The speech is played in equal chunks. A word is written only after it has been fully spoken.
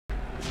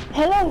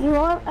Hello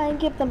everyone, I'm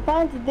Captain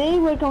Pan. Today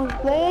we're going to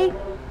play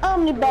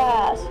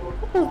Omnibus.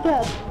 What was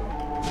that?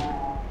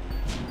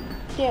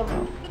 Game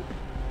mode.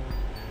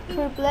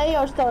 Free play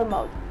or story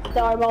mode?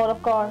 Story mode,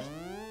 of course.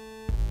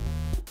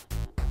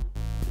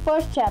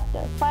 First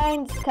chapter,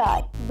 Find the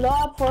Sky. Blow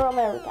up for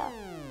America.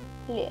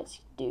 Let's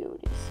do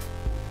this.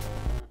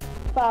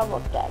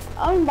 Firework tag.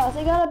 Omnibus,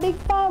 I got a big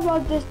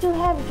firework that's too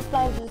heavy to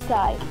fly into the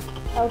sky.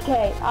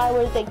 Okay, I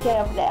will take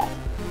care of that.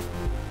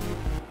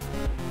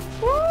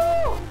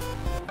 Woo!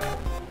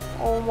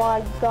 Oh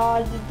my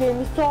god, this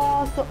game is so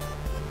awesome.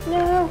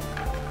 No!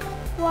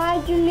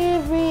 Why'd you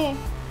leave me?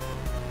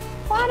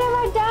 What have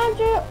I done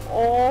to you?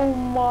 Oh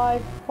my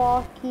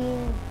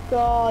fucking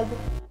god.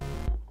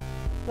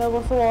 That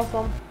was so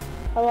awesome.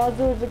 I want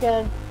to do it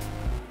again.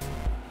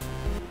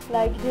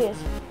 Like this.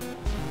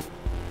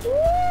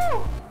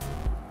 Woo!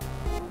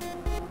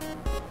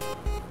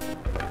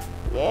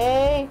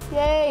 Yay!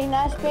 Yay!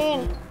 Nice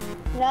spin!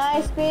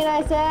 Nice spin,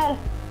 I said!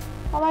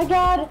 Oh my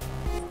god!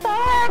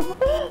 Stop!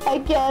 I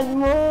can't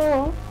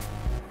move!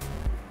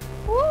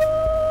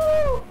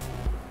 Woo!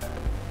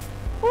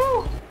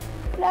 Woo!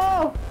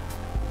 No!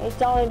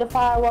 It's only the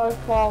fireworks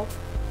fault.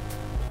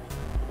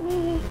 Are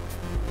you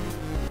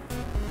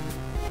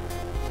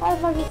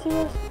fucking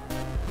serious?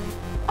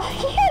 I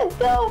can't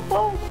go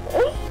forward!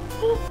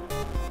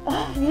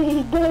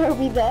 You better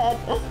be dead.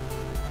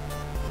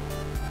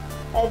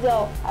 Let's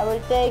go. I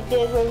will take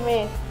this with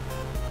me.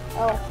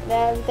 Oh, then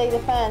I will take the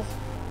fans.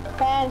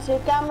 Fans, you're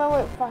coming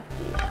with. Fuck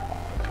these fans.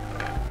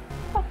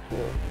 Fuck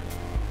you.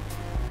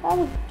 Why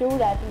would you do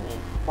that to me?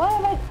 Why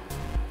have I.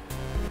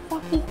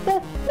 Fuck is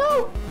that?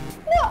 No!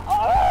 No!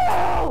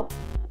 Oh!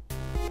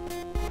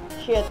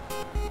 Shit.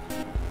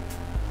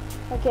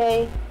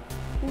 Okay.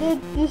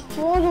 Let's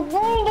destroy the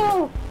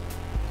window!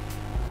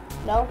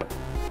 No?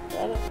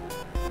 Get it.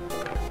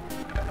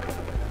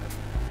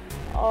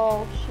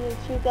 Oh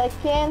shit, I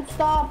can't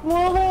stop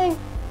moving!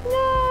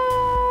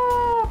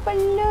 No!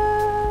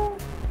 Balloon!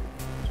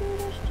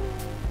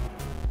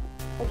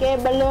 Okay,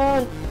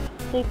 balloon!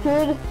 He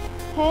could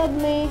head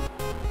me.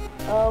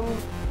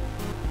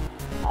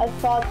 I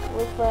thought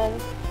we're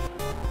friends.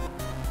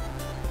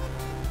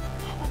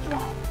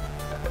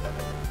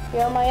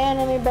 You're my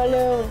enemy,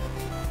 balloon.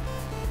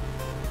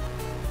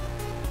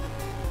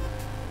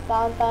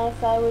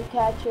 Sometimes I will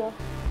catch you.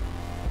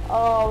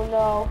 Oh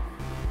no.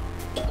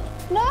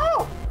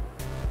 No!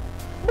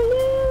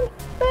 Balloon!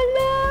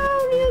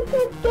 Balloon! You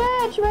could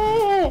catch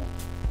me!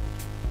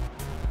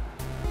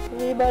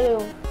 Me,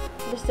 balloon.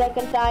 The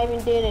second time you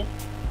did it.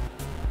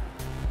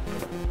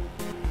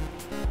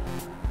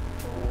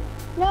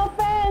 No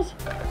fans!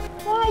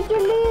 Why'd you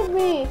leave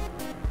me?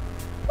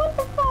 What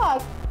the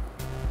fuck?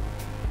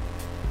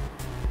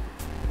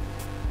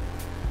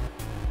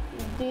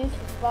 This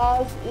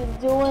bus is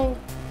doing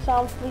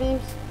some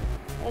flips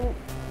and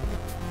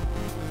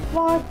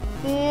fuck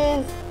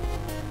this.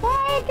 Why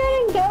I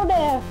couldn't go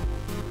there?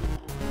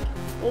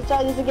 Let's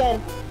try this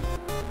again.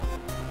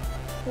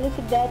 Look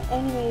at that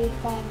enemy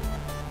fighting.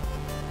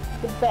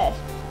 The best.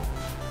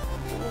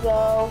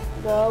 Go,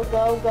 go,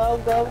 go, go,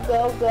 go,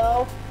 go,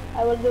 go.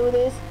 I will do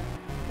this.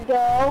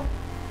 Go.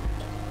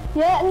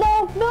 Yeah,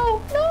 no,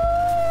 no,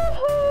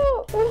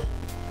 no!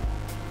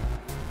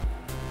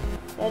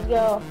 Let's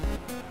go.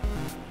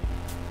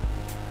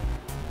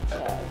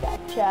 Yeah,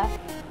 gotcha.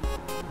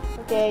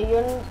 Okay,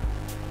 you're...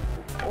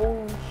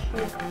 Oh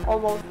shit,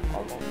 almost.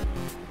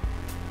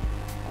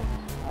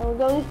 I will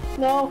go this...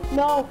 No,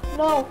 no,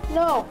 no,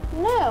 no,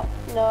 no,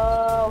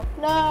 no,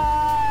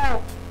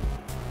 no!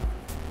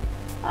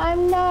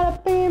 I'm not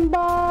a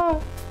pinball!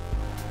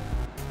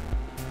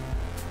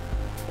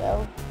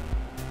 Go.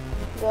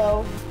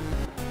 Go.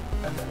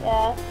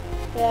 Yeah,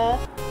 yeah,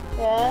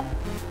 yeah.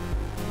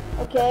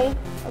 Okay,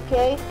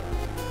 okay.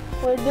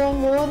 We're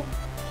doing good.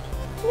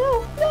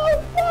 No, no,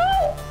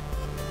 no!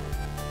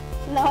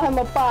 Now I'm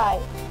a pie.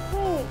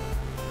 Hey,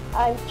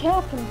 I'm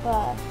Captain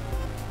Pie.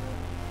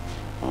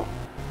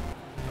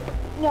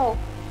 No.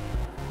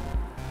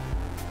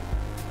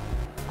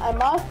 I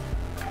must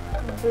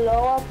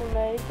blow up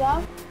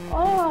America.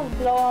 Or I must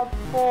blow up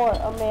for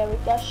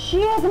America.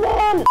 Shit,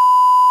 man!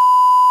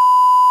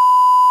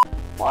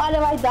 What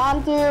have I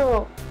done to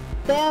you?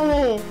 Tell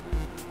me.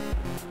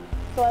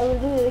 So I will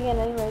do it again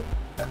anyway.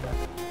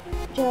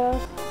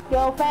 Just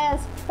go,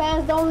 fans.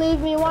 Fans, don't leave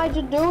me. Why'd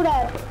you do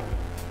that?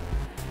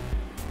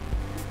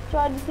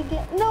 Try this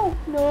again. No,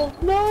 no,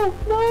 no,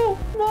 no,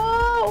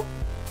 no.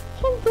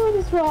 Can't do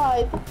this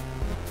right.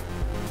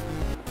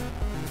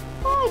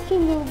 I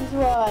can do this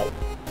right.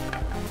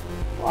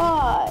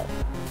 Why?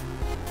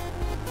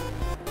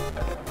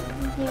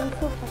 This game is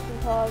so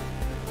fucking hard.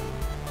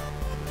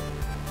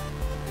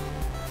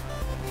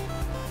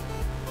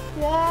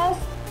 Yes.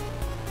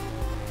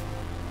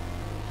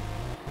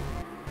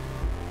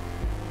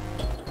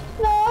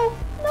 No,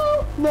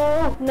 no,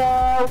 no,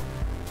 no.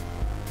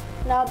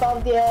 Not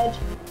off the edge.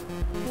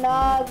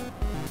 Not.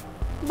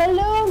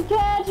 Balloon,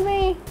 catch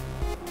me.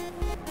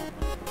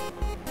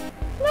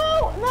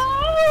 No,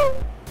 no.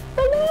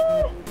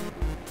 Balloon.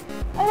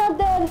 I'm not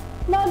dead.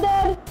 Not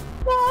dead.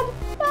 Not.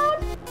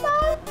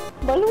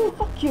 Balloon,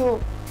 fuck you.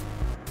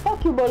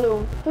 Fuck you,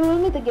 Balloon. We will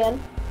meet again.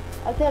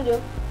 I tell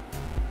you.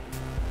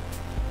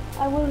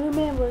 I will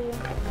remember you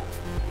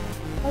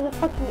as a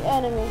fucking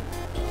enemy.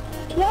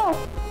 No!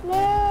 No!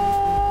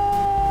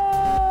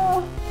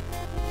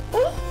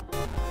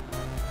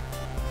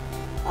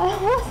 I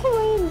was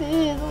doing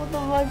this. What the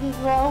fuck is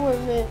wrong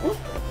with me?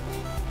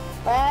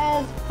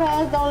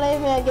 Friends, don't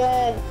leave me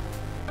again.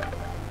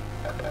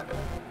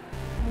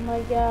 Oh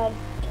my god.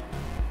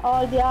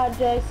 All the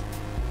objects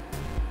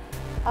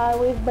are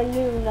with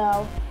Balloon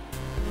now.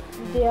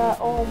 They are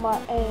all my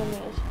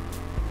enemies.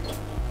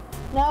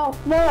 No,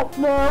 no,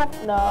 no,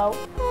 no,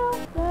 no,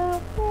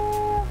 no,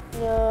 no,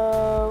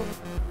 no,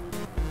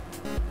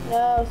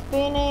 no,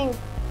 spinning.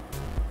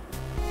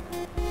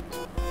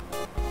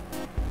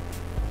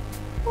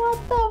 What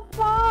the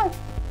fuck?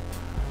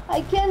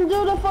 I can't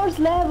do the first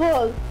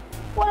level.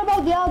 What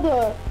about the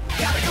other?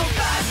 Gotta go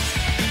fast.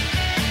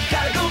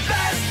 Gotta go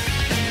fast.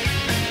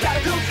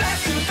 Gotta go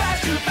faster,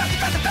 faster, faster,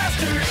 faster,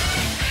 faster.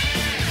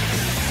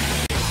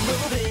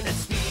 Moving at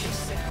speed of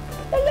sound.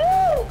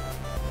 Hello!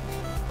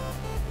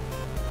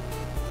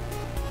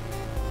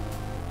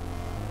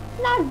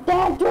 Not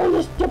that way,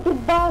 you stupid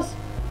boss!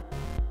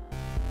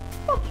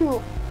 Fuck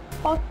you!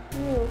 Fuck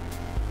you!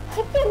 I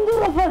can't do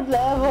the first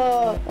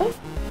level!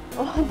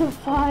 What the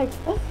fuck?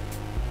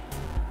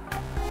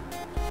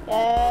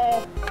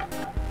 Yay!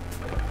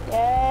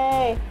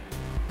 Yay!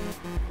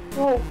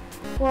 Whoa!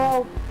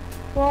 Whoa!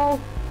 Whoa!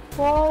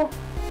 Whoa!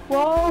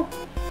 Whoa!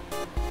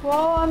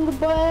 Whoa! I'm the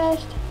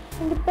best!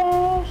 I'm the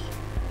best!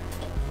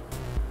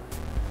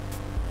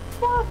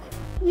 Fuck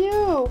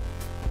you!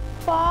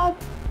 Fuck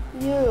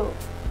you!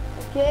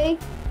 Okay?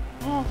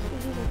 Yes,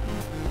 it is okay.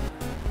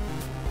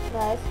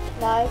 Nice,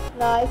 nice,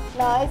 nice,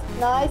 nice,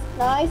 nice,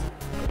 nice.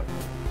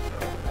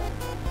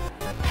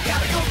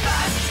 Gotta go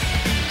fast.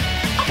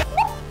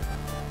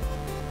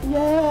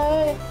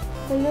 Yay!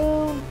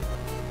 Balloon!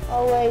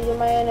 Oh wait, you're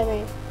my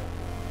enemy.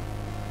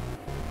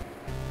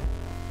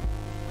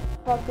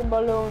 Fucking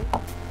Balloon.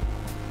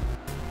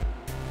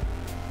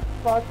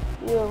 Fuck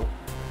you.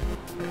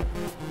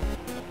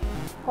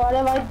 What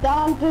have I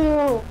done to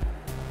you?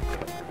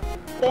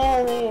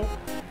 Tell me.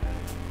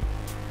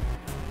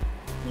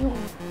 No,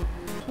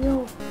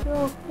 no,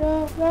 no, no,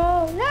 no,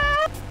 no!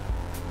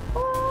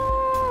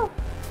 Oh!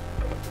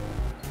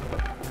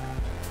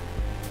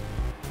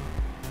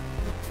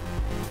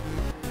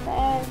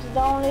 Thanks,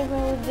 don't leave me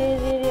with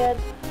these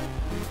idiots.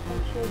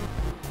 Oh shit.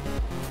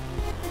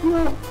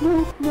 No, no,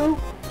 no,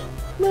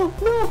 no,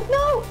 no,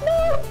 no, no,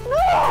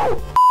 no!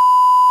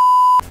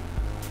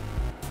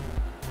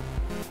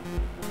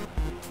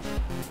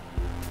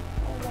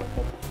 Oh my god,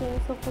 this thing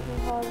is so fucking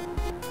hard.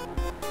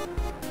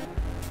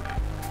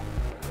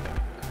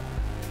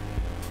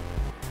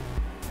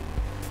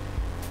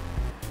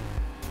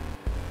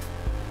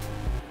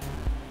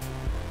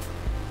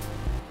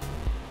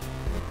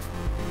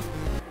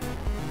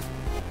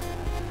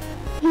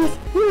 Yes,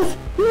 yes,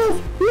 yes,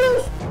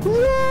 yes,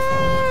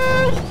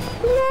 yes,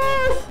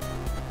 yes,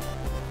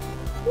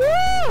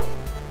 yes!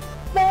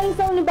 Thanks,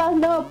 Omnibus,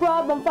 no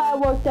problem,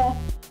 firework there.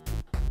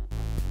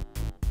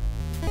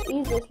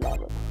 Easiest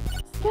level.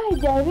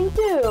 Skydiving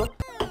too.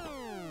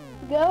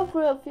 Go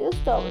through a few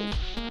stories.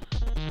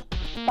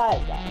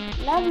 5 times.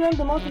 Now learn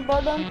the most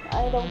important,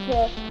 I don't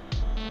care.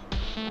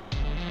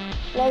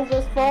 Let's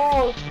just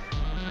fall.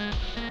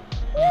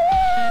 Woo!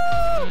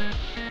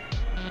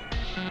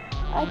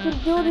 I can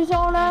do this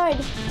all night.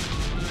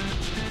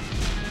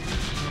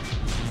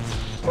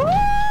 Woo!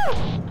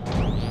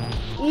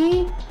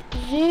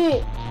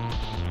 Easy.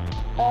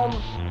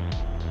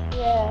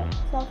 Yeah,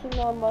 something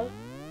normal.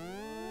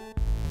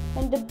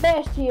 And the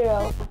best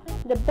hero,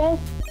 the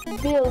best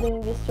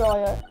building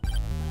destroyer.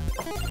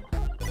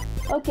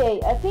 Okay,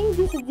 I think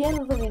this is the end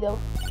of the video.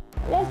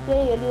 Let's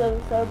play a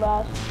little Star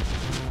Bash.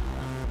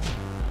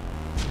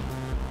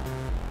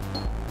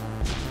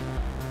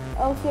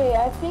 Okay,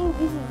 I think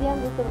this is the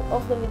end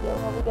of the video.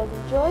 Hope you guys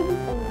enjoyed it,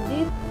 and if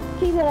you did,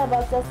 keep it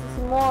about us to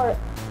see more.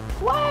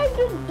 Why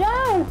just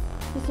dance?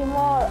 To see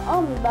more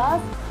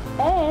Omnibus,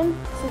 and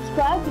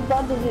subscribe to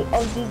Bottom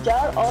of this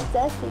jar of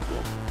test sticky.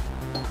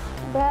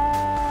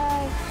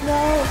 Bye. No,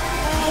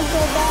 I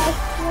said that.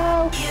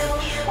 No.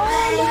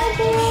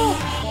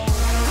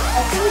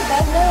 I think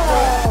that's